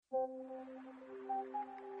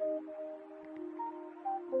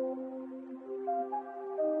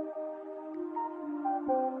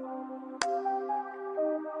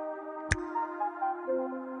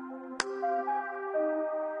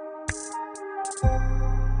So,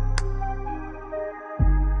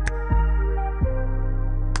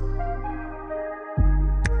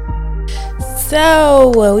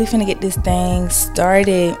 we finna get this thing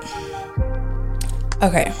started.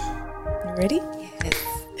 Okay, you ready? Yes.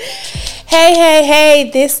 Hey,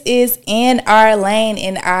 this is In Our Lane,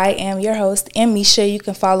 and I am your host, Misha. You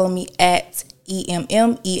can follow me at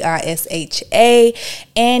EMMEISHA,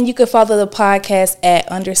 and you can follow the podcast at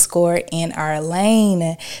 _In Our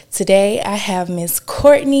Lane. Today, I have Miss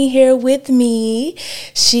Courtney here with me.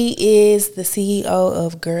 She is the CEO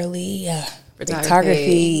of Gurlie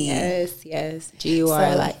Photography. Yes.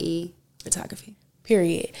 Gurlie Photography.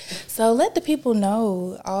 Period. So let the people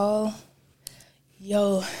know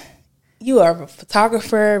you are a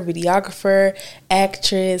photographer, videographer,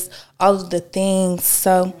 actress, all of the things.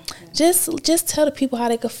 So just tell the people how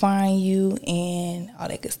they could find you and all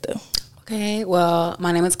that good stuff. Okay, well,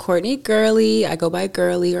 my name is Courtney Gurlie. I go by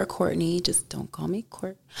Gurlie or Courtney. Just don't call me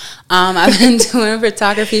Court. I've been doing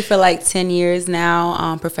photography for like 10 years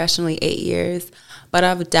now, professionally 8 years. But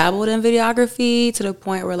I've dabbled in videography to the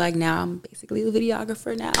point where like now I'm basically a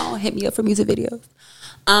videographer now. Hit me up for music videos.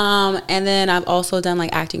 And then I've also done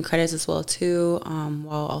like acting credits as well too,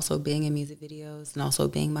 while also being in music videos and also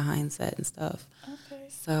being behind set and stuff. Okay.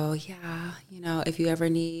 So yeah, if you ever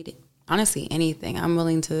need honestly anything, I'm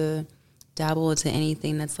willing to dabble into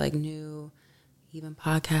anything that's like new, even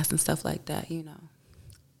podcasts and stuff like that,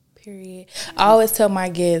 Period. I always tell my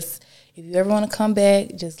guests, if you ever want to come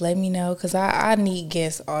back, just let me know, because I need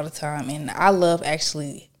guests all the time. And I love,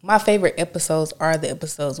 actually, my favorite episodes are the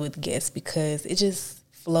episodes with guests because it just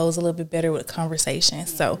flows a little bit better with conversation.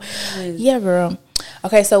 So, yeah, girl.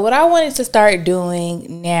 Okay, so what I wanted to start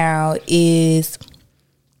doing now is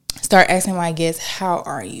start asking my guests, how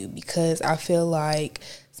are you? Because I feel like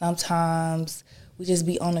sometimes we just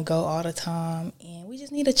be on the go all the time and we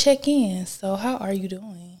just need to check in. So how are you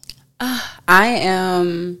doing?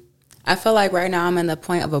 I feel like right now I'm in the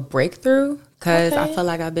point of a breakthrough because I feel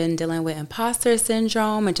like I've been dealing with imposter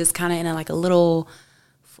syndrome and just kind of in a little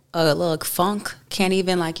funk. Can't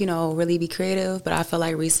even really be creative. But I feel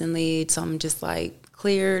like recently something just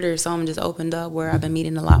cleared or something just opened up where I've been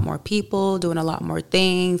meeting a lot more people, doing a lot more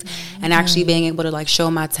things, and actually being able to show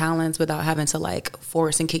my talents without having to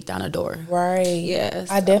force and kick down a door. Right. Yes.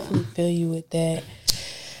 I definitely feel you with that.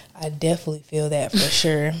 I definitely feel that for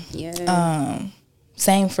sure. Yeah.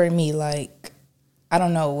 Same for me. I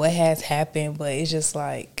don't know what has happened, but it's just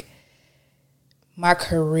my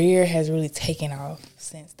career has really taken off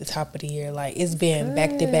since the top of the year. It's been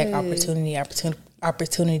back-to-back opportunity,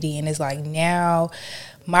 and it's now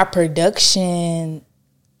my production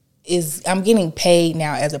is, I'm getting paid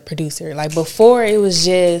now as a producer. Before it was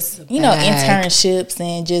just internships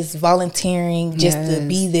and just volunteering just to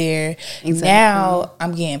be there. Exactly. Now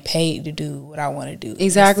I'm getting paid to do what I want to do.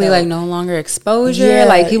 Exactly. So, no longer exposure.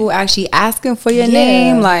 People actually asking for your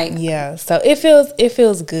name. So it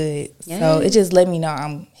feels good. Yeah. So it just let me know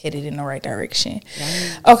I'm headed in the right direction.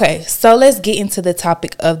 Yeah. Okay, so let's get into the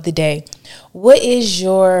topic of the day. What is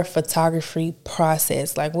your photography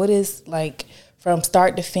process? What is from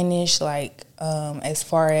start to finish, as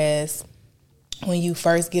far as when you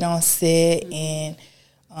first get on set and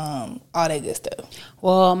all that good stuff?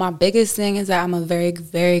 Well, my biggest thing is that I'm a very,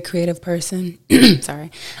 very creative person. Sorry.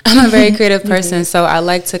 I'm a very creative person, so I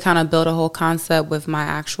like to kind of build a whole concept with my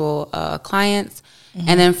actual clients. Mm-hmm.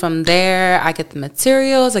 And then from there, I get the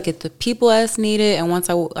materials, I get the people as needed. And once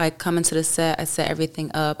I come into the set, I set everything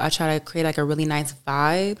up. I try to create a really nice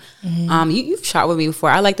vibe. Mm-hmm. You've shot with me before.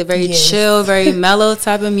 I like the very chill, very mellow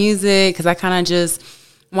type of music because I kind of just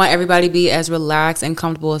want everybody to be as relaxed and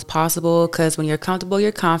comfortable as possible. Because when you're comfortable,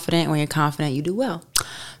 you're confident. When you're confident, you do well.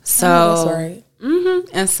 So that's right. Mm-hmm.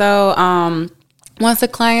 And so once the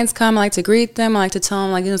clients come, I like to greet them. I like to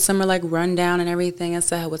tell them some are rundown and everything and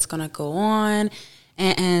say what's gonna go on.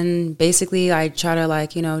 And basically, I try to,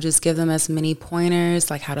 just give them as many pointers,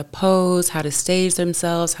 how to pose, how to stage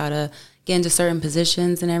themselves, how to get into certain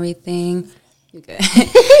positions and everything. Okay.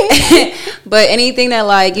 But anything that,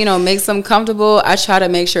 makes them comfortable, I try to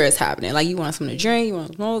make sure it's happening. You want something to drink, you want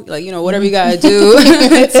to smoke, whatever you got to do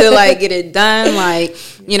to, get it done.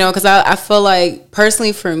 Because I feel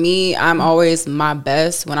personally for me, I'm always my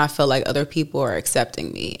best when I feel like other people are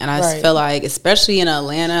accepting me. And I feel especially in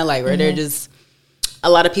Atlanta, where they're just a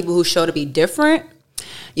lot of people who show to be different,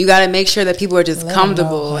 you got to make sure that people are just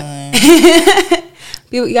comfortable.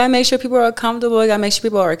 You got to make sure people are comfortable. You got to make sure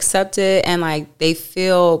people are accepted and they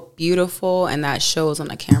feel beautiful, and that shows on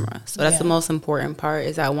the camera. So that's the most important part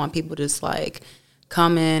is I want people to just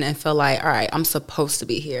come in and feel all right, I'm supposed to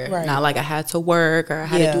be here. Right. Not I had to work or I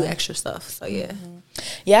had to do extra stuff. So yeah. Mm-hmm.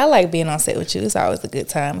 Yeah, I like being on set with you. It's always a good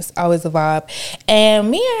time. It's always a vibe. And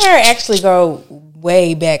me and her actually go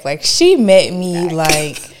way back. Like, she met me,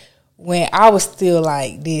 like, when I was still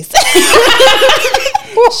like this.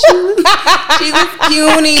 She was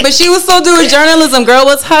puny, but she was still doing journalism. Girl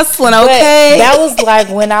was hustling, okay? But that was, like,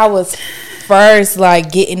 when I was first,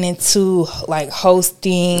 like, getting into, like,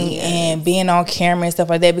 hosting and being on camera and stuff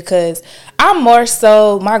like that, because I'm more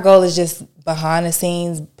so, my goal is just behind the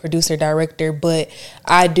scenes, producer, director, but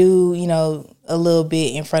I do, you know, a little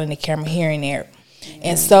bit in front of the camera here and there.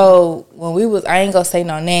 And so when we was, I ain't gonna say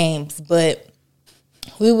no names, but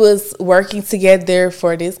we was working together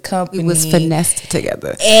for this company. We was finessed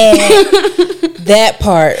together. And that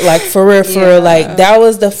part, like, for real, like, that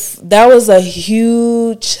was a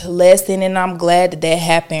huge lesson, and I'm glad that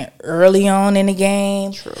happened early on in the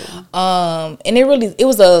game. True. And it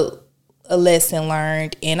was a lesson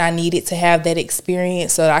learned, and I needed to have that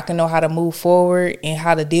experience so that I can know how to move forward and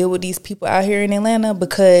how to deal with these people out here in Atlanta,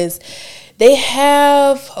 because they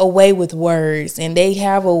have a way with words, and they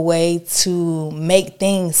have a way to make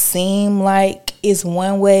things seem like it's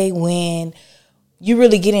one way when you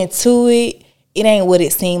really get into it. It ain't what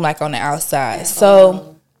it seemed like on the outside.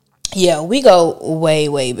 So yeah, we go way,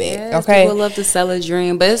 way back. Yes, okay. People love to sell a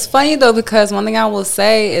dream. But it's funny, though, because one thing I will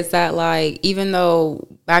say is that, like, even though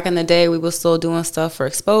back in the day we were still doing stuff for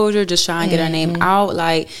exposure, just trying to get our name out,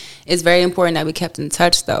 like, it's very important that we kept in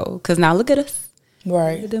touch, though. Because now look at us.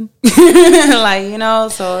 Right. Look at them. Like, you know,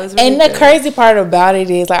 so it's really And the crazy part about it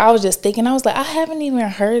is, like, I was just thinking, I was like, I haven't even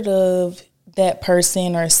heard of that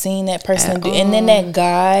person or seen that person do. And then that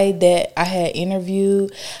guy that I had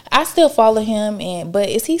interviewed, I still follow him, but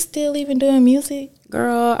is he still even doing music?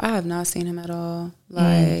 Girl, I have not seen him at all.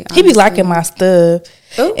 Like, he be liking my stuff.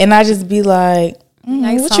 Ooh. And I just be like,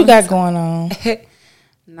 what you got going on?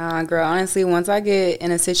 Nah, girl, honestly, once I get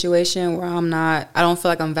in a situation where I don't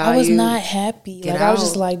feel like I'm valued. I was not happy. Like, I was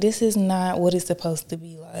just out. like, this is not what it's supposed to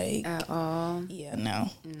be like. At all. Yeah, no.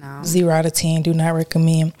 0 out of 10, do not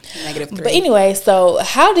recommend. -3. But anyway, so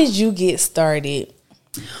how did you get started?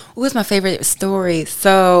 What was my favorite story?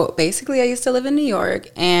 So basically, I used to live in New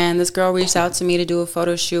York, and this girl reached out to me to do a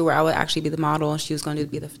photo shoot where I would actually be the model, and she was going to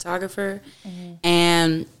be the photographer.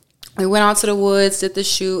 And we went out to the woods, did the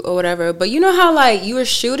shoot or whatever. But you know how, like, you were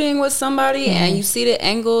shooting with somebody and you see the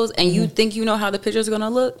angles and you think you know how the picture's going to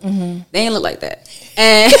look? They ain't look like that.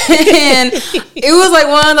 And it was, like,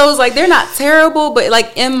 one of those, like, they're not terrible, but,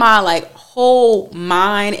 like, in my, like, whole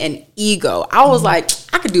mind and ego, I was like,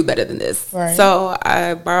 I could do better than this. Right. So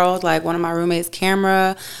I borrowed, like, one of my roommates'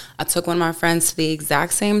 camera. I took one of my friends to the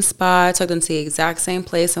exact same spot, took them to the exact same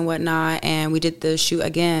place and whatnot, and we did the shoot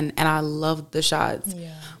again, and I loved the shots.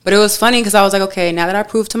 Yeah. But it was funny because I was like, okay, now that I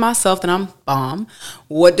proved to myself that I'm bomb,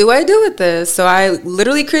 what do I do with this? So I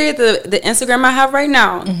literally created the Instagram I have right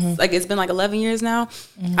now. Like, it's been like 11 years now.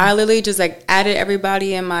 I literally just, like, added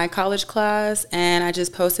everybody in my college class, and I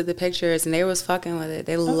just posted the pictures, and they was fucking with it.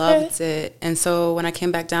 They loved it. And so when I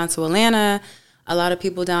came back down to Atlanta, a lot of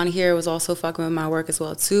people down here was also fucking with my work as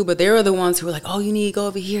well too, but they were the ones who were like, oh, you need to go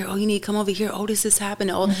over here, oh, you need to come over here, oh, this is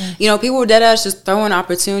happening. Oh, you know, people were dead ass just throwing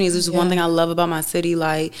opportunities. This is one thing I love about my city.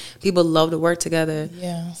 Like, people love to work together.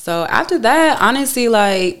 Yeah. So after that, honestly,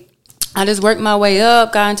 like, I just worked my way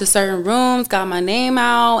up, got into certain rooms, got my name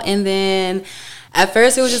out, and then at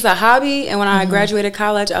first it was just a hobby, and when I graduated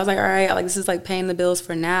college, I was like, all right, like, this is like paying the bills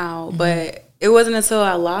for now. But it wasn't until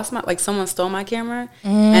I lost my, like, someone stole my camera,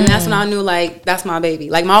 and that's when I knew, like, that's my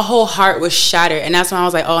baby. Like, my whole heart was shattered, and that's when I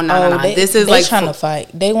was like, oh, no. This is, like, trying to fight.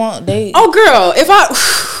 Oh, girl, if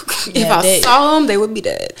I saw them, they would be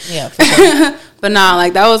dead. Yeah, for sure. But nah,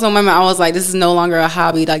 like, that was one moment I was like, this is no longer a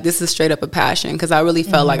hobby. Like, this is straight up a passion, because I really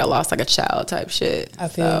felt like I lost, like, a child type shit.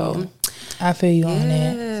 I feel you on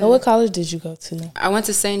that. So what college did you go to? I went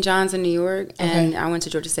to St. John's in New York, and I went to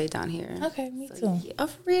Georgia State down here. Okay, me too. Yeah, oh,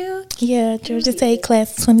 for real? Yeah, Georgia State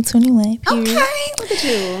class 2021. Period. Okay, look at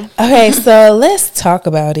you. Okay, so let's talk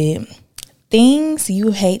about it. Things you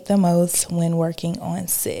hate the most when working on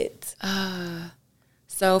set.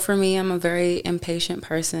 So for me, I'm a very impatient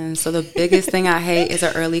person. So the biggest thing I hate is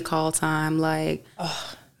an early call time. Like,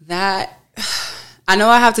 that... I know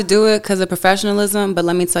I have to do it because of professionalism, but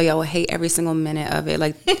let me tell you, I will hate every single minute of it.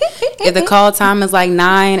 Like, if the call time is like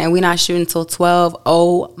 9 and we're not shooting until 12,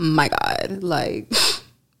 oh my God. Like,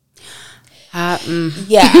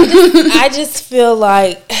 yeah, I just feel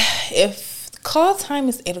like if call time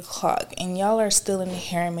is 8 o'clock and y'all are still in the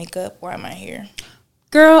hair and makeup, why am I here?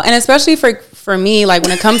 Girl, and especially for me, like,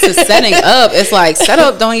 when it comes to setting up, it's like,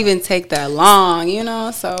 setup don't even take that long, you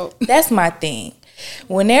know? So that's my thing.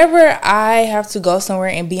 Whenever I have to go somewhere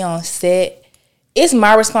and be on set, it's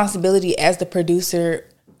my responsibility as the producer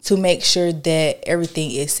to make sure that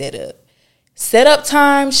everything is set up. Setup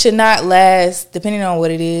time should not last, depending on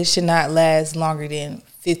what it is, should not last longer than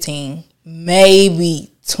 15,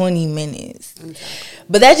 maybe 20 minutes. Exactly.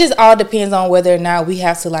 But that just all depends on whether or not we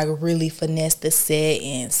have to like really finesse the set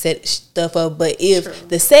and set stuff up. But if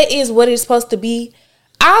the set is what it's supposed to be,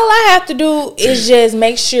 all I have to do is just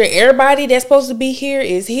make sure everybody that's supposed to be here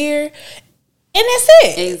is here. And that's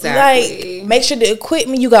it. Exactly. Like, make sure the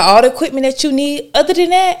equipment, you got all the equipment that you need. Other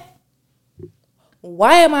than that,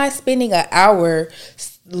 why am I spending an hour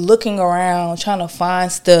looking around trying to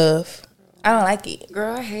find stuff? I don't like it.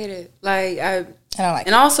 Girl, I hate it. Like, I don't like it.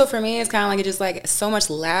 And also for me, it's kind of like, it's just like so much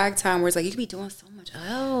lag time where it's like, you could be doing so much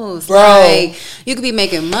else. Bro. Like, you could be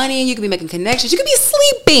making money. You could be making connections. You could be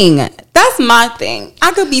sleeping. That's my thing.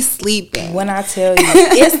 I could be sleeping. When I tell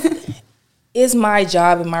you, it's my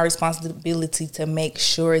job and my responsibility to make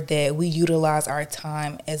sure that we utilize our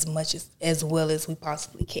time as much as well as we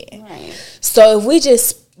possibly can. Right. So if we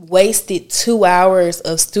just wasted 2 hours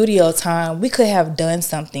of studio time, we could have done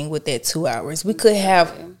something with that 2 hours. We could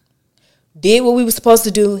have did what we were supposed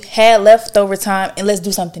to do, had leftover time, and let's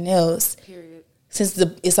do something else. Period. Since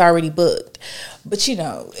it's already booked. But you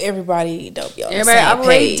know, everybody don't be on the same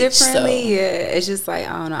operate page, differently. So. Yeah, it's just like,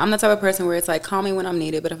 I don't know. I'm the type of person where it's like, call me when I'm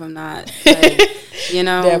needed, but if I'm not, like, you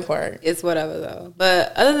know, that part. It's whatever though.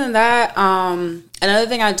 But other than that, another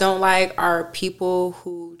thing I don't like are people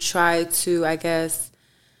who try to, I guess,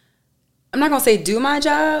 I'm not going to say do my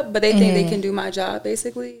job, but they think they can do my job,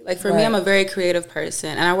 basically. Like, for me, I'm a very creative person,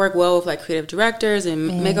 and I work well with, like, creative directors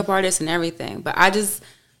and makeup artists and everything. But I just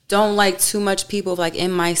don't like too much people, like,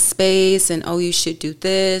 in my space and, oh, you should do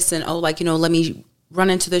this, and, oh, like, you know, let me run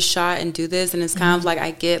into this shot and do this. And it's kind of like,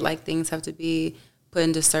 I get, like, things have to be put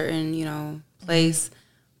into certain, you know, place,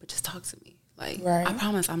 but just talk to me. Like, I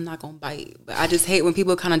promise I'm not going to bite. But I just hate when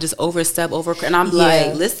people kind of just overstep, and I'm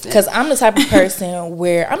like, listen. Because I'm the type of person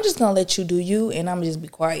where I'm just going to let you do you, and I'm going to just be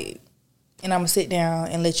quiet. And I'm going to sit down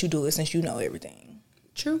and let you do it since you know everything.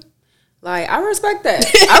 True. Like, I respect that.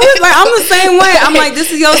 I'm the same way. I'm like,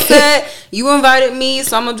 this is your set. You invited me,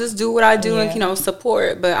 so I'm going to just do what I do and, you know,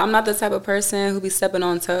 support. But I'm not the type of person who be stepping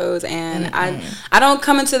on toes. And I don't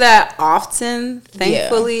come into that often,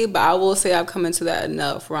 thankfully. But I will say I've come into that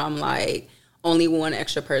enough where I'm like, only one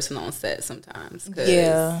extra person on set sometimes.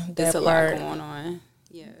 There's a lot going on.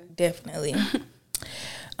 Yeah. Definitely.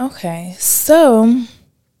 Okay. So,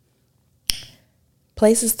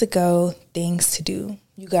 places to go, things to do.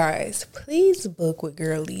 You guys, please book with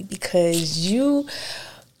Gurlie because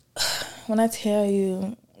when I tell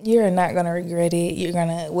you, you're not going to regret it. You're going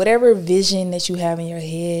to, whatever vision that you have in your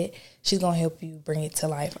head, she's going to help you bring it to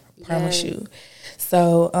life. I promise you.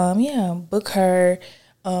 So, book her.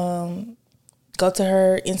 Go to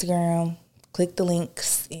her Instagram, click the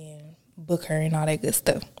links, and book her and all that good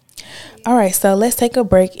stuff. All right, so let's take a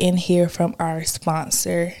break and hear from our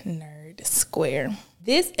sponsor, Nerd Square.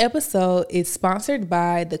 This episode is sponsored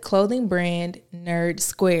by the clothing brand Nerd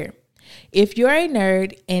Square. If you're a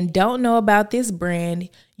nerd and don't know about this brand,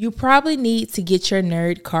 you probably need to get your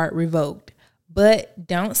nerd card revoked. But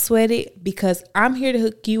don't sweat it because I'm here to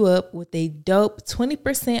hook you up with a dope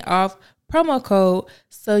 20% off promo code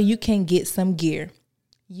so you can get some gear.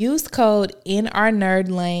 Use code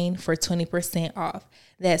NRNerdLane for 20% off.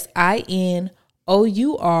 That's INOURNERDLANE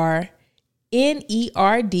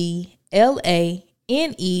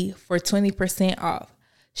for 20% off.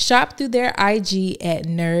 Shop through their IG at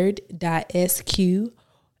nerd.sq,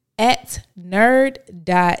 at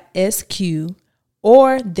nerd.sq,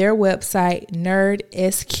 or their website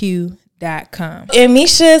nerdsq.com. And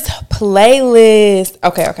Misha's playlist.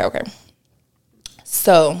 Okay.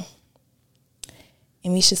 So,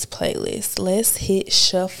 in Misha's playlist, let's hit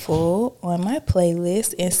shuffle on my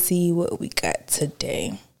playlist and see what we got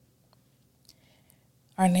today.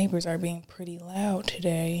 Our neighbors are being pretty loud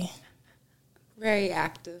today. Very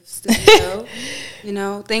active studio. You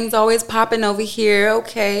know, things always popping over here.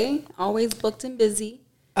 Okay. Always booked and busy.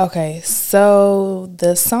 Okay, so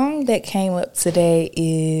the song that came up today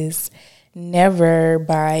is Never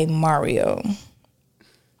by Mario.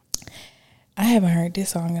 I haven't heard this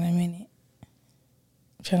song in a minute.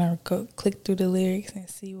 I'm trying to go click through the lyrics and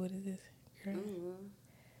see what it is. Ooh,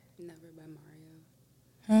 Never by Mario.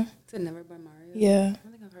 Huh? Is it Never by Mario? Yeah. I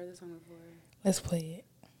don't think I've heard this song before. Let's play it.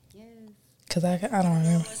 Yes. Because I don't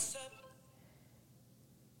remember.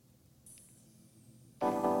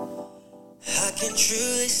 I can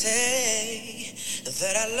truly say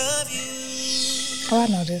that I love you. Oh, I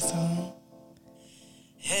know this song.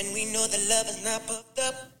 And we know that love is not puffed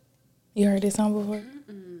up. You heard this song before?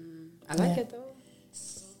 I like it though.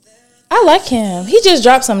 I like him. He just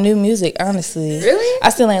dropped some new music, honestly. Really? I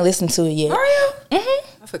still ain't listened to it yet. Mario?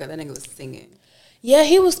 Mm-hmm. I forgot that nigga was singing. Yeah,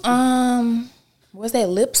 he was, was that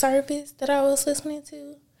Lip Service that I was listening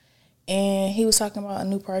to? And he was talking about a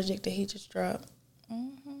new project that he just dropped.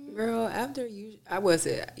 Mm-hmm. Girl, after You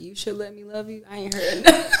Should Let Me Love You, I ain't heard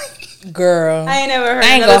nothing. Girl. I ain't never heard I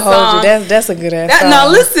ain't another gonna hold song. you. That's a good ass song. Now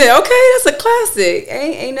listen, okay, that's a classic.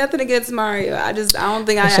 Ain't nothing against Mario. I don't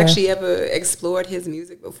think I actually ever explored his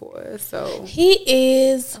music before. So he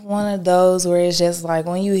is one of those where it's just like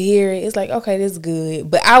when you hear it, it's like, okay, this is good.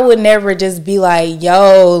 But I would never just be like,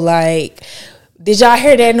 yo, like, did y'all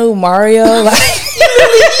hear that new Mario? Like,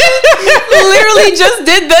 literally just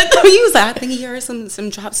did that. He was like, I think he heard some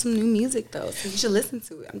drop some new music though, so you should listen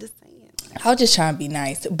to it. I'm just saying. I was just trying to be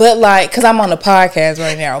nice, but like, cause I'm on a podcast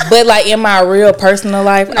right now. But like in my real personal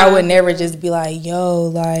life, I would never just be like, "Yo,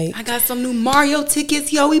 like I got some new Mario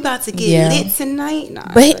tickets. Yo, we about to get lit tonight."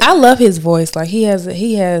 Nah, but I love his voice. Like he has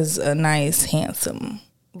a nice, handsome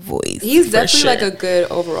voice. He's definitely like a good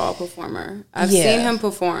overall performer. I've seen him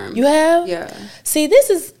perform. You have? Yeah. See, this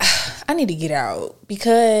is I need to get out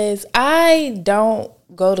because I don't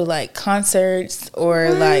go to like concerts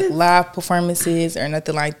or like live performances or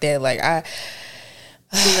nothing like that. Like I've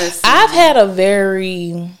had a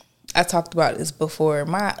very, I talked about this before,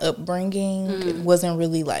 my upbringing wasn't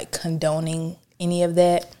really like condoning any of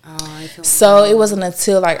that. So it wasn't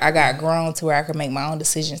until like I got grown to where I could make my own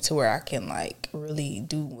decisions to where I can like really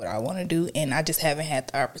do what I want to do, and I just haven't had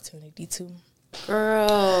the opportunity to. Girl,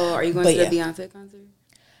 are you going to the Beyonce concert?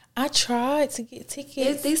 I tried to get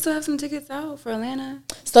tickets. They still have some tickets out for Atlanta.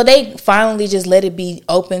 So they finally just let it be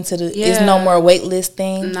open to the. It's no more wait list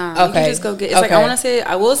thing. Nah, you can just go get. It's like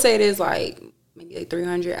I will say it is like maybe like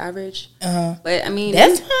 300 average. But I mean,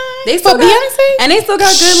 that's fine. They still for Beyonce, and they still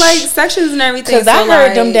got good like sections and everything. Because I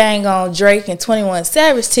heard them dang on Drake and 21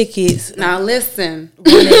 Savage tickets. Now listen,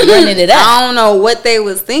 running it up. I don't know what they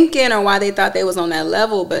was thinking or why they thought they was on that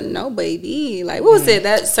level, but no, baby. Like what was it?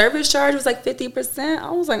 That service charge was like 50%.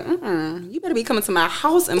 I was like, you better be coming to my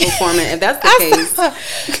house and performing if that's the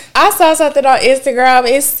case. I saw something on Instagram.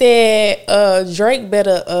 It said Drake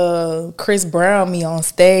better Chris Brown me on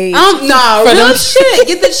stage. No, real shit.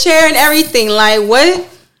 Get the chair and everything. Like what?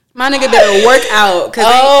 My nigga better work out. Cause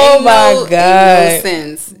ain't no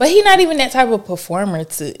sense. But he not even that type of performer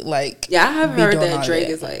to like. Yeah, I have heard that Drake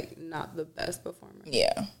is like not the best performer.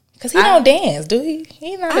 Yeah, because he don't dance, do he?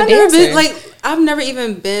 He not a dancer. I've never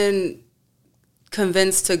even been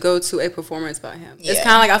convinced to go to a performance by him. Yeah. It's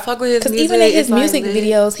kind of like I fuck with his music. Even in his music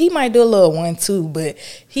videos, he might do a little 1-2, but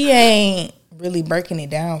he ain't really breaking it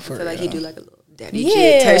down for. I feel like he do like a little daddy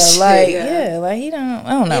kid type shit. Like he don't.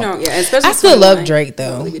 I don't know. Especially I still love Drake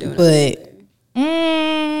though, but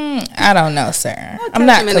I don't know, sir. I'm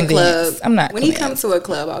not convinced. I'm not. When he comes to a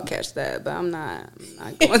club, I'll catch that, but I'm not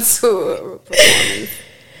going to a performance.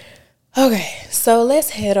 Okay, so let's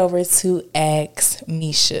head over to Ask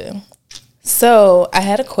Misha. So I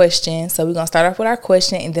had a question. So we're gonna start off with our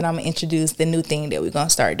question, and then I'm gonna introduce the new thing that we're gonna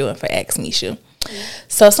start doing for Ask Misha.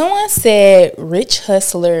 So someone said, "Rich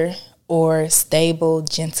hustler or stable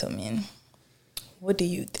gentleman." What do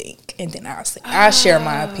you think? And then I'll share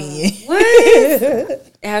my opinion. What?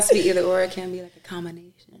 It has to be either or. It can be like a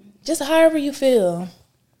combination. Just however you feel.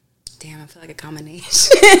 Damn, I feel like a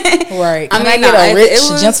combination. Right. Can I get a rich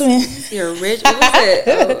gentleman? You're rich. What was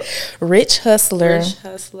it? Rich hustler. Rich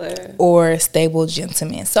hustler. Or stable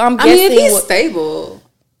gentleman. So I'm guessing. I mean, if he's stable,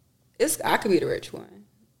 I could be the rich one.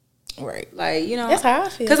 Right. Like, that's how I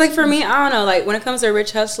feel. Because like for me, I don't know, like when it comes to a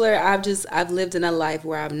rich hustler, I've lived in a life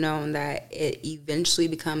where I've known that it eventually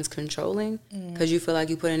becomes controlling because you feel like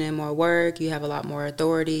you're putting in more work, you have a lot more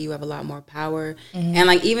authority, you have a lot more power. And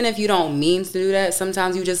like even if you don't mean to do that,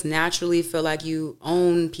 sometimes you just naturally feel like you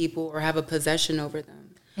own people or have a possession over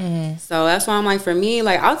them. So that's why I'm like, for me,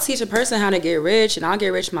 like I'll teach a person how to get rich and I'll get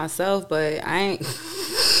rich myself, but ain't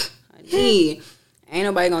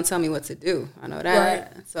nobody gonna tell me what to do. I know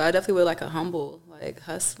that. Right. So I definitely would like a humble, like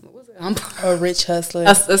hustler. What was it? Humble. A rich hustler.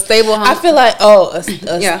 A stable humble. I feel like,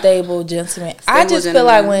 a stable gentleman. I just feel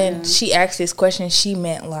like when she asked this question, she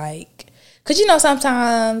meant like, because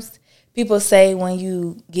sometimes people say when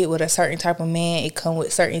you get with a certain type of man, it come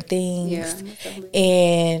with certain things. Yeah,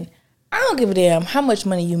 and I don't give a damn how much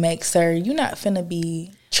money you make, sir. You're not finna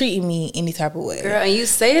be treating me any type of way. Girl, and you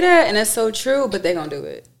say that, and it's so true, but they gonna do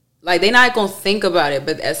it. Like, they not going to think about it,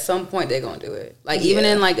 but at some point, they're going to do it. Like, even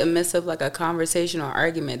in, like, the midst of, like, a conversation or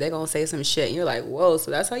argument, they're going to say some shit. And you're like, whoa,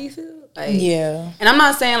 so that's how you feel? Like, yeah. And I'm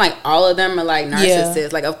not saying, like, all of them are, like, narcissists. Yeah.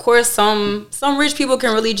 Like, of course, some rich people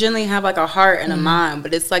can really genuinely have, like, a heart and a mind.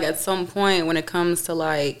 But it's, like, at some point when it comes to,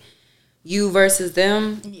 like, you versus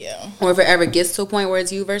them. Yeah. Or if it ever gets to a point where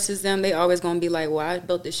it's you versus them, they always gonna be like, well, I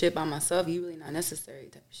built this shit by myself. You really not necessary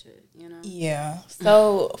type of shit, you know? Yeah.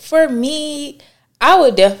 So for me, I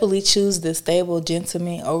would definitely choose the stable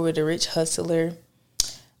gentleman over the rich hustler.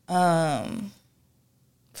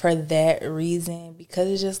 For that reason, because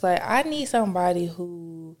it's just like I need somebody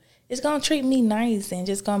who is gonna treat me nice and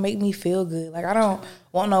just gonna make me feel good. Like I don't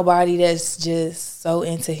want nobody that's just so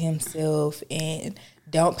into himself and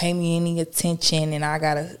don't pay me any attention, and I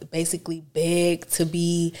gotta basically beg to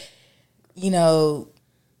be, you know,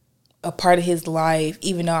 a part of his life,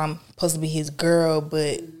 even though I'm supposed to be his girl,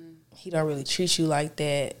 but he don't really treat you like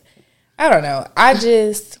that. I don't know.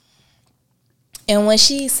 And when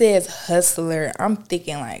she says hustler, I'm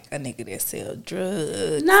thinking like a nigga that sell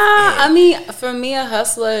drugs. Nah, I mean, for me, a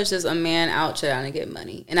hustler is just a man out trying to get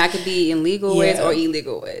money. And I could be in legal ways or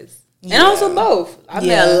illegal ways. And also both. I've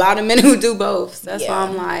met a lot of men who do both. So that's why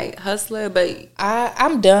I'm like, hustler, but...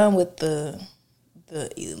 I'm done with the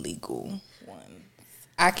illegal ones.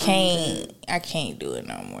 I can't do it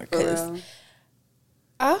no more. Because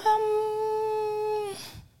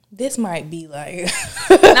this might be like...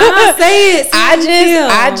 Nah, say it. I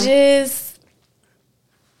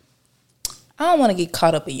don't want to get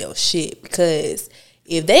caught up in your shit, because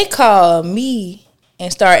if they call me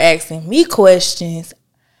and start asking me questions,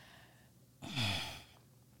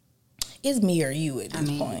 it's me or you at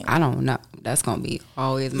this point. I don't know. That's going to be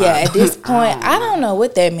always my... Yeah, at this point, I don't know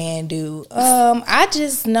what that man do. I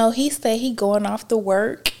just know he said he going off to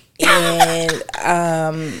work, and...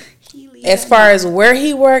 as far as where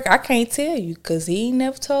he work, I can't tell you because he ain't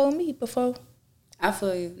never told me before. I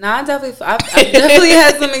feel you. No, I definitely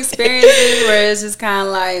had some experiences where it's just kind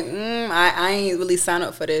of like, I ain't really signed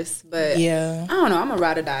up for this. But I don't know. I'm a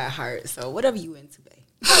ride or die at heart. So whatever you into, babe.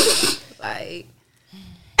 Like,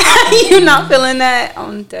 you not feeling that?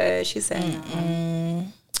 I'm dead. She said, no.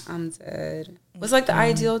 I'm dead. What's like the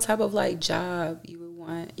ideal type of like job you would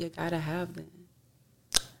want your guy to have then?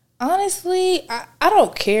 Honestly, I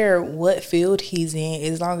don't care what field he's in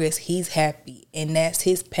as long as he's happy and that's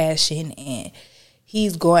his passion and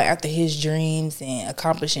he's going after his dreams and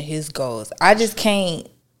accomplishing his goals. I just can't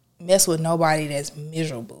mess with nobody that's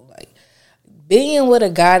miserable. Like, being with a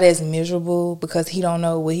guy that's miserable because he don't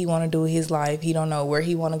know what he want to do with his life, he don't know where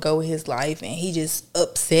he want to go with his life, and he just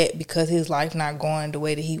upset because his life not going the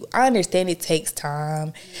way that I understand it takes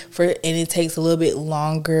time and it takes a little bit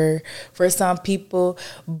longer for some people,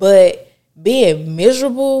 but being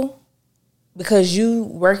miserable because you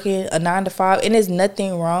working a 9-to-5, and there's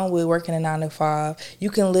nothing wrong with working a 9-to-5. You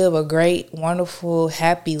can live a great, wonderful,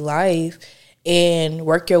 happy life and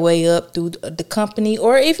work your way up through the company,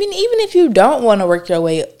 or even if you don't want to work your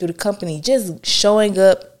way up through the company, just showing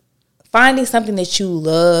up, finding something that you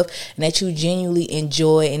love and that you genuinely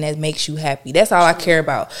enjoy and that makes you happy. That's all I care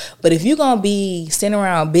about. But if you're going to be sitting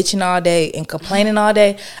around bitching all day and complaining all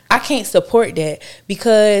day, I can't support that,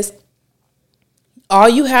 because all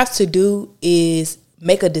you have to do is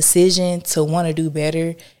make a decision to want to do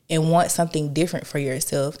better and want something different for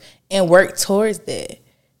yourself and work towards that.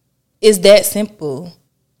 It's that simple.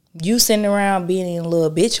 You sitting around being a little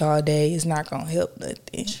bitch all day is not going to help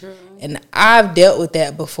nothing. True. And I've dealt with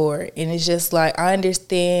that before. And it's just like, I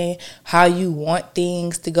understand how you want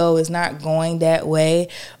things to go. It's not going that way.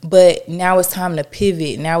 But now it's time to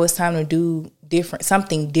pivot. Now it's time to do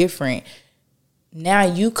something different. Now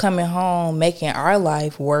you coming home making our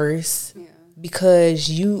life worse because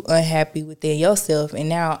you unhappy within yourself. And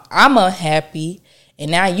now I'm unhappy. And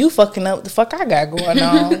now you fucking up what the fuck I got going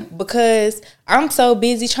on because I'm so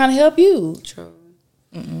busy trying to help you. True.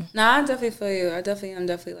 Nah, I definitely feel you. I'm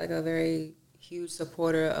definitely like a very huge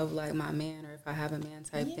supporter of like my man, or if I have a man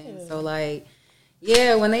type thing. So like,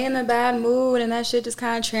 yeah, when they in a bad mood and that shit just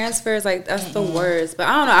kind of transfers, like that's the worst. But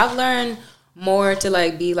I don't know. I've learned more to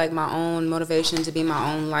like be like my own motivation, to be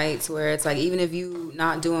my own lights, where it's like even if you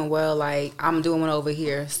not doing well, like I'm doing one over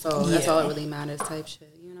here. So that's all it really matters type shit.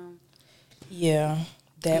 Yeah,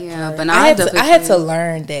 that part. But I had to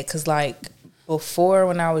learn that, because like before,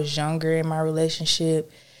 when I was younger in my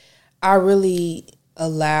relationship, I really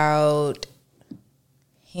allowed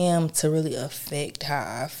him to really affect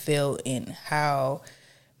how I felt and how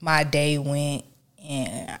my day went,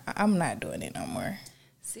 and I'm not doing it no more.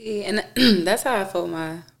 See, and that's how I felt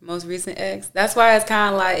my most recent ex. That's why it's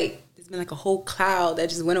kind of like it's been like a whole cloud that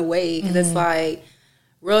just went away, because it's like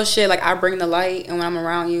real shit, like I bring the light, and when I'm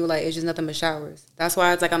around you, like it's just nothing but showers. That's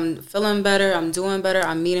why it's like I'm feeling better, I'm doing better,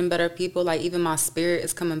 I'm meeting better people. Like even my spirit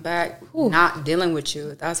is coming back, not dealing with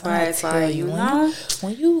you. That's why it's like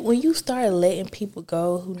when you start letting people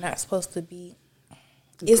go who not supposed to be,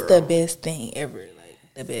 it's the best thing ever. Like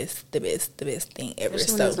the best thing ever.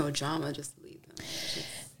 Especially when there's no drama, just leave them.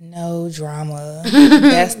 No drama.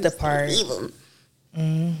 That's the part. Leave them.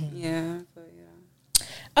 Mm-hmm. Yeah, but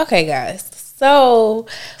Okay, guys. So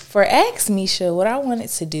for Ask Misha, what I wanted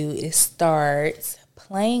to do is start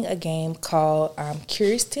playing a game called I'm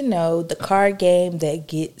Curious to Know, the card game that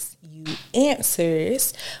gets you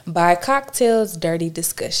answers by Cocktails Dirty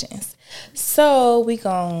Discussions. So we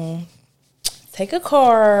gonna take a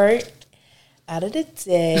card out of the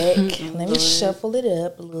deck. Let me shuffle it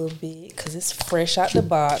up a little bit because it's fresh out the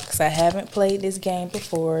box. I haven't played this game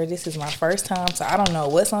before. This is my first time, so I don't know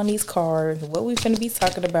what's on these cards, what we finna be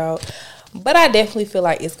talking about. But I definitely feel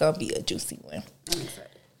like it's gonna be a juicy one. I'm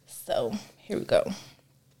excited. So here we go.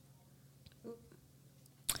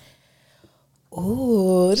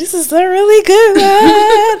 Ooh, this is a really good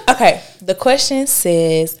one. Okay, the question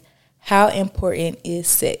says, how important is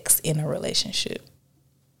sex in a relationship?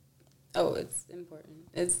 Oh, it's important.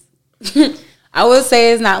 It's I would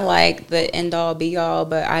say it's not like the end all be all,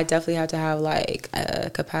 but I definitely have to have like a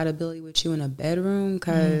compatibility with you in a bedroom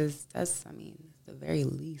because that's, I mean, the very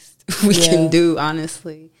least we can do,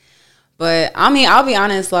 honestly. But I mean, I'll be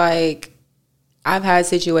honest, like I've had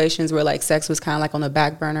situations where like sex was kind of like on the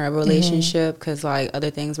back burner of a relationship because like other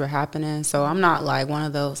things were happening. So I'm not like one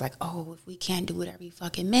of those like, oh, if we can't do it every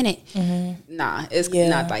fucking minute. Nah, it's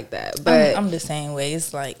not like that. But I'm the same way.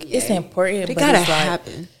 It's like it's important, it but gotta it's like,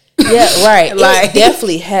 happen. Yeah, right. Like, it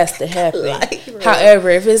definitely has to happen. Like, however,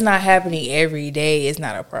 if it's not happening every day, it's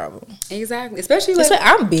not a problem. Exactly. Especially like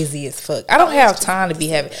I'm busy as fuck. I don't have time to be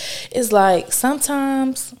having. It's like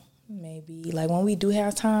sometimes maybe like when we do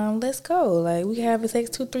have time, let's go. Like we can have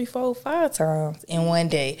sex 2, 3, 4, 5 times in one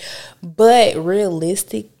day. But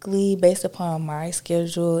realistically, based upon my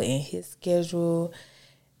schedule and his schedule,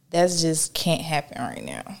 that's just can't happen right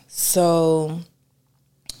now. So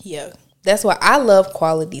yeah. That's why I love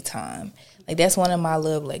quality time. Like, that's one of my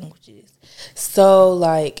love languages. So,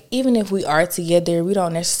 like, even if we are together, we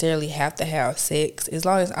don't necessarily have to have sex. As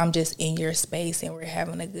long as I'm just in your space and we're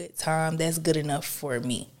having a good time, that's good enough for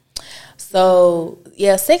me. So,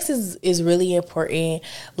 yeah, sex is really important.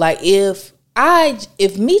 Like, if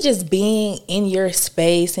me just being in your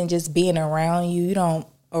space and just being around you, you don't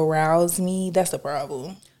arouse me, that's a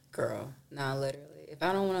problem. Girl, nah, literally. If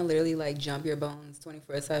I don't want to literally, like, jump your bones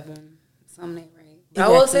 24/7, something ain't right.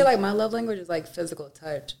 Exactly. I will say, like, my love language is, like, physical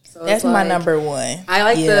touch. So that's my number one. I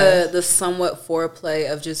like the somewhat foreplay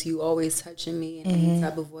of just you always touching me in any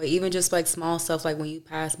type of way. Even just, like, small stuff, like when you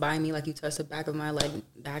pass by me, like you touch the back of my, like,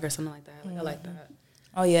 back or something like that. Like, I like that.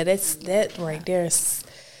 Oh, yeah, that right there.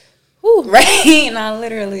 Whew, right? Not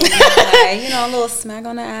literally. Like, you know, a little smack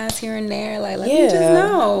on the ass here and there. Like, let me just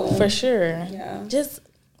know. For sure. Yeah. Just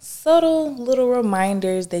subtle little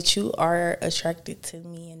reminders that you are attracted to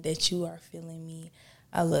me and that you are feeling me.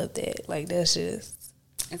 I love that. Like, that's just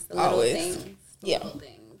it's the little things. Yeah. Little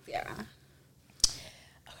things. Yeah.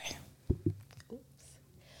 Okay. Oops.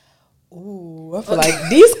 Ooh, I feel like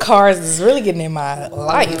these cards is really getting in my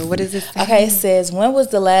life. What is it saying? Okay, it says, when was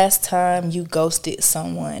the last time you ghosted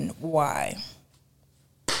someone? Why?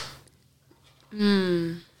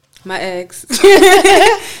 My ex.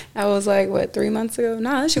 That was like, what, 3 months ago?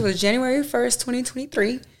 Nah, that shit was January 1st,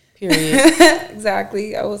 2023. Period.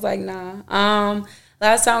 Exactly. I was like, nah.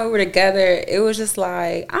 Last time we were together, it was just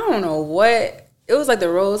like, I don't know what. It was like the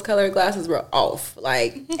rose-colored glasses were off.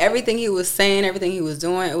 Like, everything he was saying, everything he was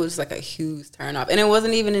doing, it was like a huge turn-off. And it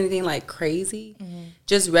wasn't even anything like crazy,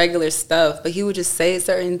 just regular stuff. But he would just say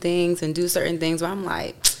certain things and do certain things where I'm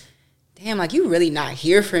like, damn, like, you really not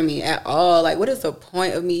here for me at all. Like, what is the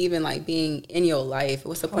point of me even, like, being in your life?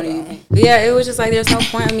 What's the point of you? But yeah, it was just like, there's no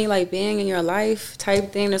point of me, like, being in your life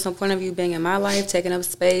type thing. There's no point of you being in my life, taking up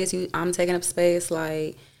space. I'm taking up space.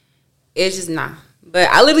 Like, it's just nah. But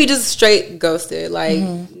I literally just straight ghosted. Like,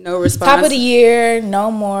 no response. Top of the year,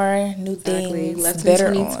 no more new things. Left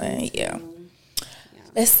better on. Yeah.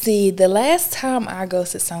 Let's see. The last time I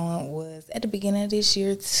ghosted someone was at the beginning of this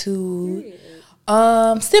year, too. Period.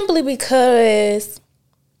 Simply because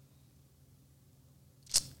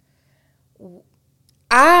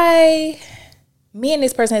me and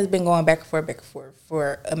this person has been going back and forth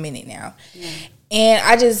for a minute now. Yeah.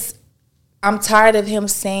 And I'm tired of him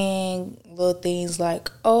saying little things like,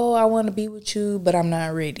 oh, I want to be with you, but I'm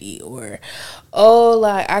not ready. Or, oh,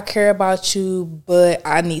 like, I care about you, but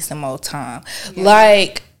I need some more time. Yeah.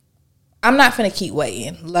 Like, I'm not finna keep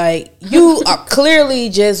waiting. Like, you clearly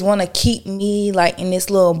just want to keep me, like, in this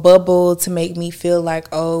little bubble to make me feel like,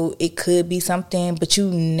 oh, it could be something, but you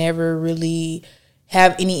never really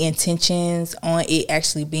have any intentions on it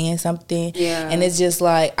actually being something. Yeah. And it's just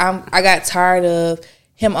like, I got tired of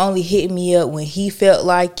him only hitting me up when he felt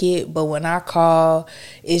like it. But when I call,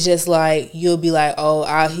 it's just like, you'll be like, oh,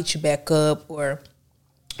 I'll hit you back up, or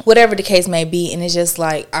whatever the case may be. And it's just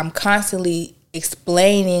like, I'm constantly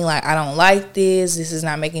explaining, like, I don't like this. This is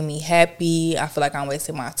not making me happy. I feel like I'm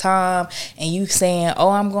wasting my time. And you saying, oh,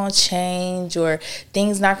 I'm going to change, or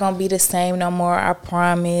things not going to be the same no more, I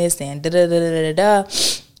promise, and da-da-da-da-da-da.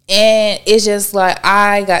 And it's just like,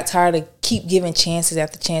 I got tired of keep giving chances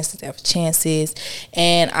after chances after chances.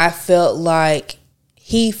 And I felt like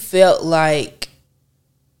he felt like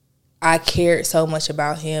I cared so much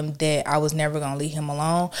about him that I was never going to leave him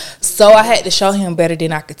alone. So I had to show him better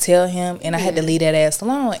than I could tell him. And I had to leave that ass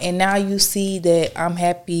alone. And now you see that I'm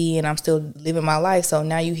happy and I'm still living my life. So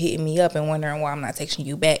now you hitting me up and wondering why I'm not texting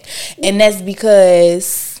you back. And that's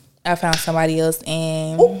because I found somebody else,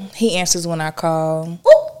 and he answers when I call.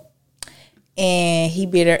 And he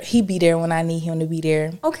be there when I need him to be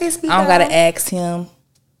there. Okay, speak I don't got to ask him.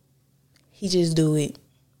 He just do it.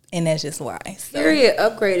 And that's just why. So. Period.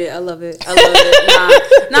 Upgraded. I love it.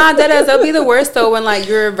 Nah, that'll be the worst though, when like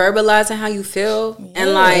you're verbalizing how you feel,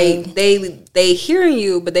 and like they hearing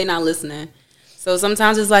you but they not listening. So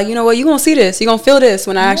sometimes it's like, you know what, you gonna see this, you gonna feel this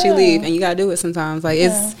when I actually leave, and you gotta do it sometimes. Like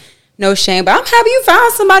it's no shame, but I'm happy you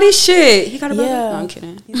found somebody's shit. He got a brother? No, I'm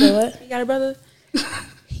kidding. You said what? He got a brother?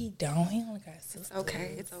 He don't. He only got sisters.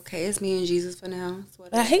 It's okay. It's me and Jesus for now.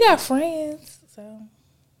 But he got friends, so.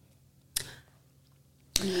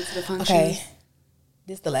 Okay,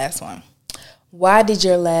 this is the last one. Why did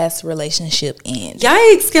your last relationship end?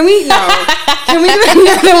 Yikes! Can we do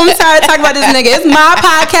another one? I'm tired of talking about this nigga. It's my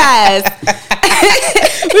podcast.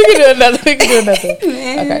 We can do another.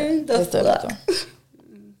 Man, okay, let's do another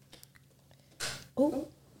one.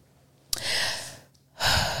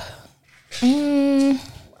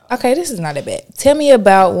 Okay, this is not that bad. Tell me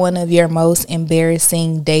about one of your most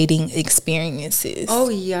embarrassing dating experiences. Oh,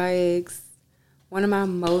 yikes. One of my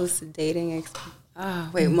most dating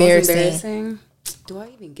most embarrassing? Do I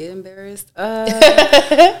even get embarrassed? I'm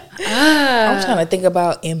trying to think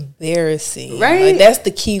about embarrassing. Right? Like, that's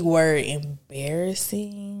the key word,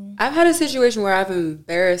 embarrassing. I've had a situation where I've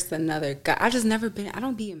embarrassed another guy. I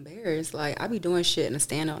don't be embarrassed. Like, I be doing shit and I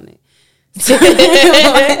stand on it.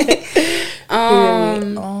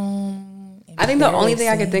 I think the only thing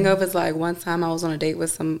I can think of is like one time I was on a date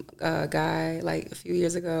with some guy like a few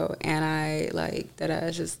years ago, and I like that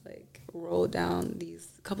I just like rolled down these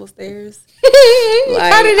couple stairs.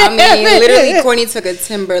 Like, how did it happen? Literally, Courtney took a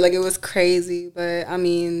timber. Like, it was crazy, but I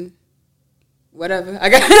mean, whatever. I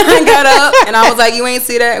got up and I was like, "You ain't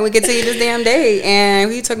see that," and we continued this damn day,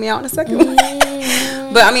 and he took me out in a second one.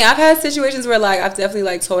 But I mean, I've had situations where like I've definitely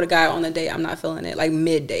like told a guy on the date I'm not feeling it, like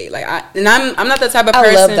midday. Like I'm not the type of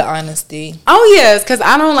person. I love the honesty. Oh yes, because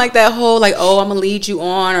I don't like that whole like, oh, I'm gonna lead you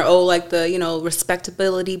on, or oh, like the, you know,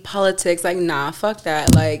 respectability politics. Like, nah, fuck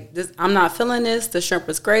that. Like, this, I'm not feeling this. The shrimp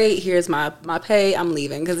was great. Here's my pay. I'm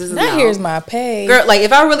leaving because this is not. Here's my pay, girl. Like,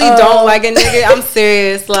 if I really don't like a nigga, I'm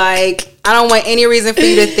serious. Like, I don't want any reason for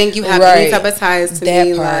you to think you have any type of ties to that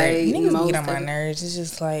me. Part. Like, niggas get on my nerves. It's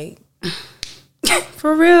just like.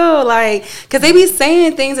 For real, like, because they be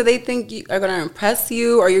saying things that they think are going to impress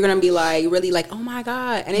you, or you're going to be, like, really, like, oh, my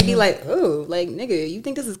God. And they be like, oh, like, nigga, you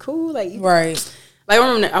think this is cool? Like, right. Like,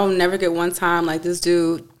 I'll never get one time, like, this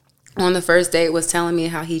dude on the first date was telling me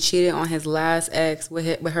how he cheated on his last ex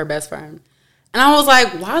with her best friend. And I was like,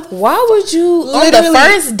 why would you on the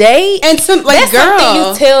first date? And some, like, that's girl,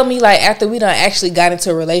 something you tell me, like, after we done actually got into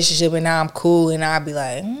a relationship and now I'm cool, and I'll be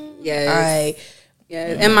like, yes. Yeah,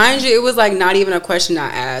 and mind you, it was like not even a question I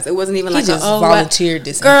asked. It wasn't even like, just volunteered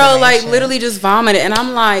this girl, like literally just vomited, and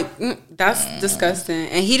I'm like, that's disgusting.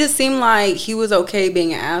 And he just seemed like he was okay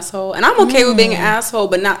being an asshole, and I'm okay with being an asshole,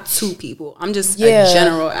 but not to people. I'm just a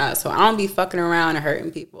general asshole. I don't be fucking around and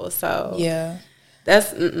hurting people. So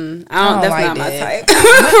that's that's like not my type. For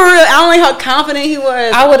real, I don't like how confident he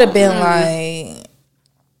was. I would have been like,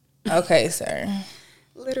 okay, sir.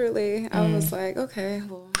 Literally, I was like, okay,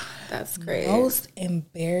 well. That's great. Most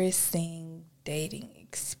embarrassing dating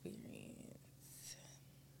experience.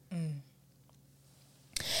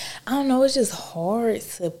 I don't know. It's just hard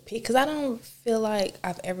to pick because I don't feel like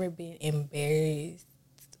I've ever been embarrassed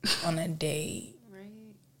on a date.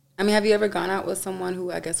 Right. I mean, have you ever gone out with someone who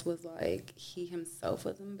I guess was like he himself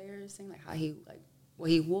was embarrassing, like how he like what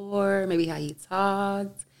he wore, maybe how he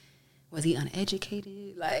talked, was he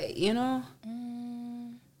uneducated, like, you know?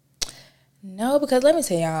 No, because let me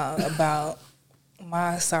tell y'all about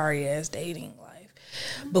my sorry ass dating life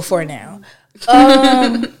before now.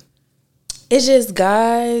 It's just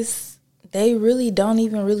guys, they really don't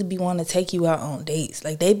even really be wanting to take you out on dates.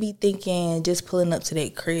 Like, they be thinking just pulling up to their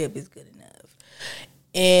crib is good enough.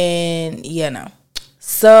 And no.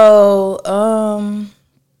 So, I'm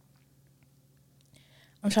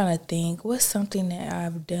trying to think. What's something that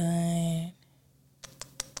I've done?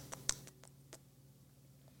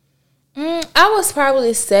 I would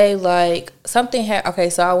probably say like something okay,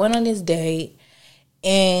 so I went on this date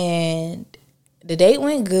and the date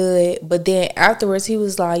went good, but then afterwards he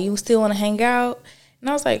was like, "You still want to hang out?" And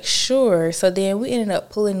I was like, "Sure." So then we ended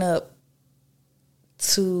up pulling up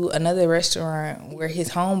to another restaurant where his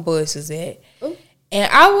homeboys was at. Ooh. And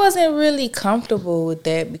I wasn't really comfortable with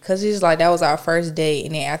that because it's like that was our first date,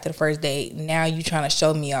 and then after the first date, now you trying to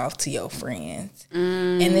show me off to your friends.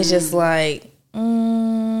 And it's just like, I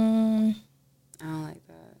don't like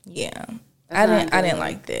that. Yeah. I didn't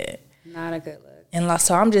like that. Not a good look. And like,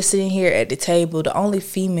 so I'm just sitting here at the table, the only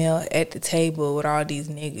female at the table with all these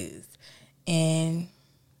niggas. And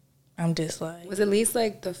I'm just like, was at least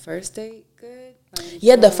like the first date good?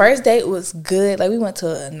 Yeah, the first date was good. Like, we went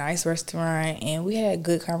to a nice restaurant and we had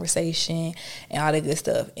good conversation and all that good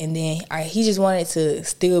stuff. And then he just wanted to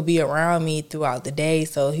still be around me throughout the day.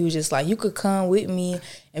 So he was just like, "You could come with me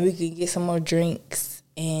and we could get some more drinks."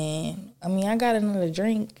 And I mean, I got another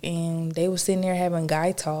drink and they were sitting there having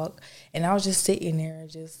guy talk. And I was just sitting there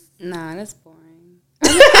just. Nah, that's boring.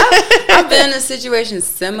 I've been in a situation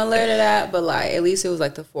similar to that, but like at least it was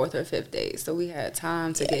like the 4th or 5th date, so we had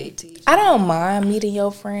time to get to each other. I don't mind meeting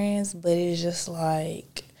your friends, but it's just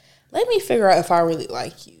like, let me figure out if I really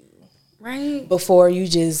like you, right? Before you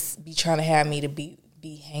just be trying to have me to be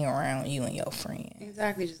hang around you and your friends.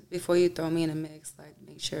 Exactly. Just before you throw me in a mix, like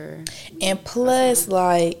make sure. And plus,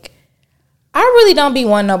 like, I really don't be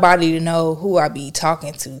wanting nobody to know who I be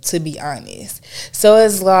talking to be honest. So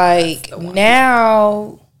it's like,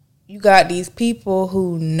 now you got these people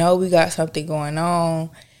who know we got something going on,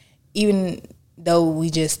 even though we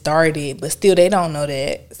just started, but still they don't know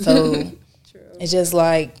that. So it's just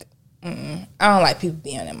like, I don't like people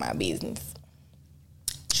being in my business.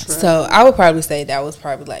 True. So I would probably say that was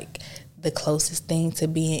probably like the closest thing to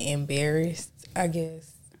being embarrassed, I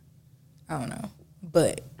guess. I don't know.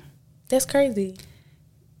 But that's crazy.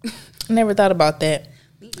 Never thought about that.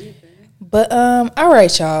 Me either. But all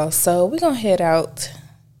right, y'all. So we're gonna head out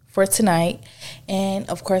for tonight, and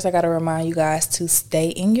of course, I gotta remind you guys to stay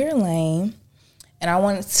in your lane. And I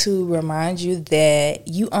wanted to remind you that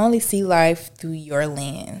you only see life through your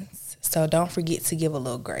lens. So don't forget to give a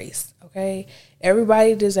little grace. Okay,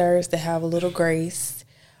 everybody deserves to have a little grace.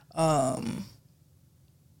 I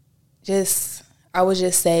would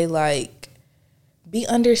just say, like, be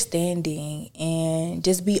understanding and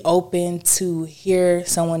just be open to hear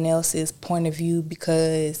someone else's point of view,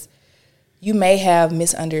 because you may have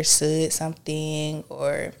misunderstood something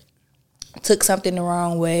or took something the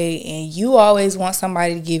wrong way, and you always want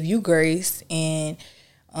somebody to give you grace and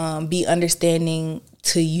be understanding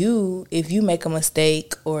to you if you make a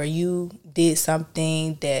mistake or you did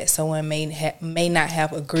something that someone may not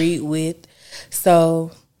have agreed with.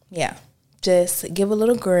 So, yeah, just give a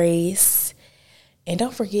little grace. And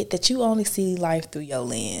don't forget that you only see life through your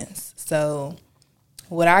lens. So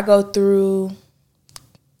what I go through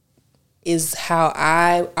is how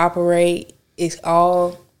I operate. It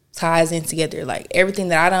all ties in together. Like, everything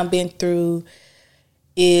that I done been through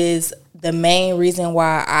is the main reason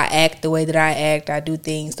why I act the way that I act. I do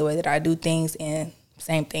things the way that I do things, and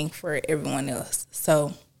same thing for everyone else.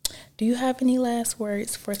 So do you have any last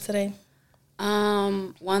words for today?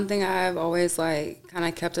 One thing I've always like kind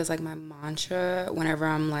of kept as like my mantra whenever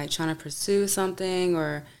I'm like trying to pursue something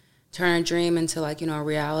or turn a dream into like, a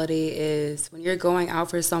reality is when you're going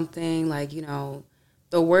out for something, like,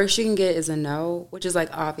 the worst you can get is a no, which is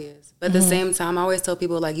like obvious. But at the same time, I always tell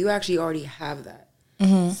people like, you actually already have that.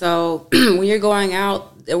 So when you're going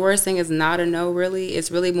out, the worst thing is not a no, really.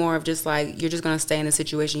 It's really more of just like, you're just going to stay in the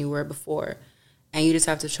situation you were before. And you just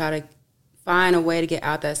have to try to find a way to get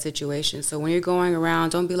out that situation. So when you're going around,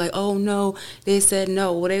 don't be like, "Oh no, they said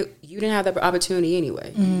no." Well, you didn't have that opportunity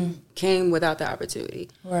anyway. You came without the opportunity.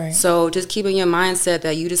 Right. So just keep in your mindset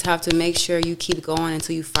that you just have to make sure you keep going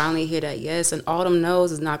until you finally hear that yes. And all them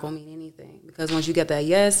no's is not going to mean anything, because once you get that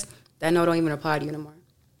yes, that no don't even apply to you anymore.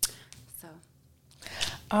 So.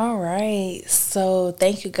 All right. So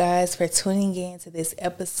thank you guys for tuning in to this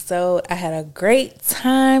episode. I had a great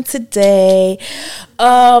time today.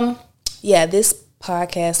 Yeah, this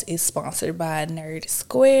podcast is sponsored by Nerd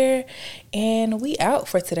Square, and we out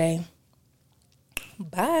for today.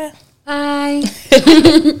 Bye. Bye.